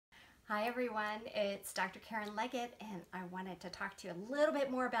Hi everyone, it's Dr. Karen Leggett and I wanted to talk to you a little bit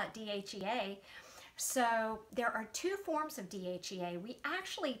more about DHEA. So there are two forms of DHEA. We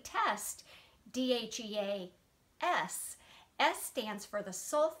actually test DHEA-s. S stands for the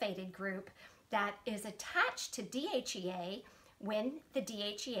sulfated group that is attached to DHEA when the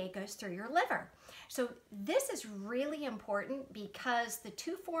DHEA goes through your liver. So this is really important because the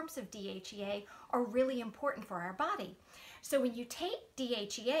two forms of DHEA are really important for our body. So when you take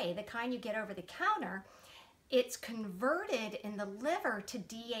DHEA, the kind you get over the counter, it's converted in the liver to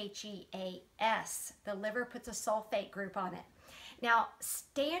DHEA-s. The liver puts a sulfate group on it. Now,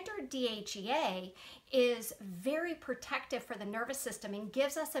 standard DHEA is very protective for the nervous system and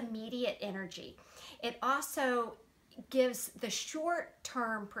gives us immediate energy. It also gives the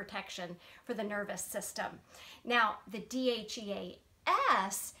short-term protection for the nervous system. Now, the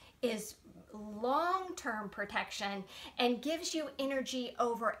DHEA-s is long-term protection and gives you energy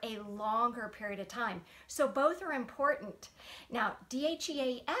over a longer period of time. So both are important. Now,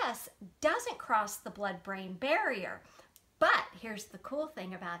 DHEA-s doesn't cross the blood-brain barrier, but here's the cool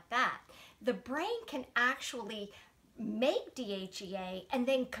thing about that. The brain can actually make DHEA and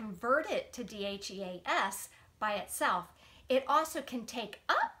then convert it to DHEA-s by itself. It also can take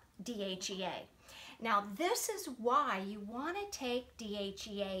up DHEA. Now, this is why you want to take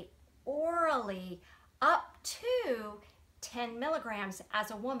DHEA orally up to 10 milligrams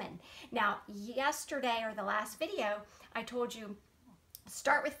as a woman. Now, yesterday or the last video, I told you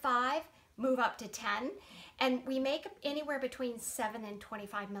start with 5, move up to 10, and we make anywhere between 7 and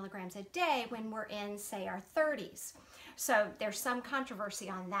 25 milligrams a day when we're in, say, our 30s. So there's some controversy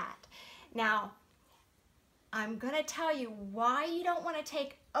on that. Now, I'm going to tell you why you don't want to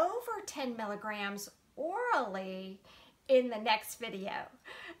take over 10 milligrams orally in the next video.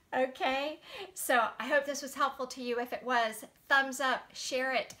 Okay, so I hope this was helpful to you. If it was, thumbs up,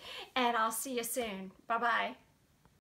 share it, and I'll see you soon. Bye-bye.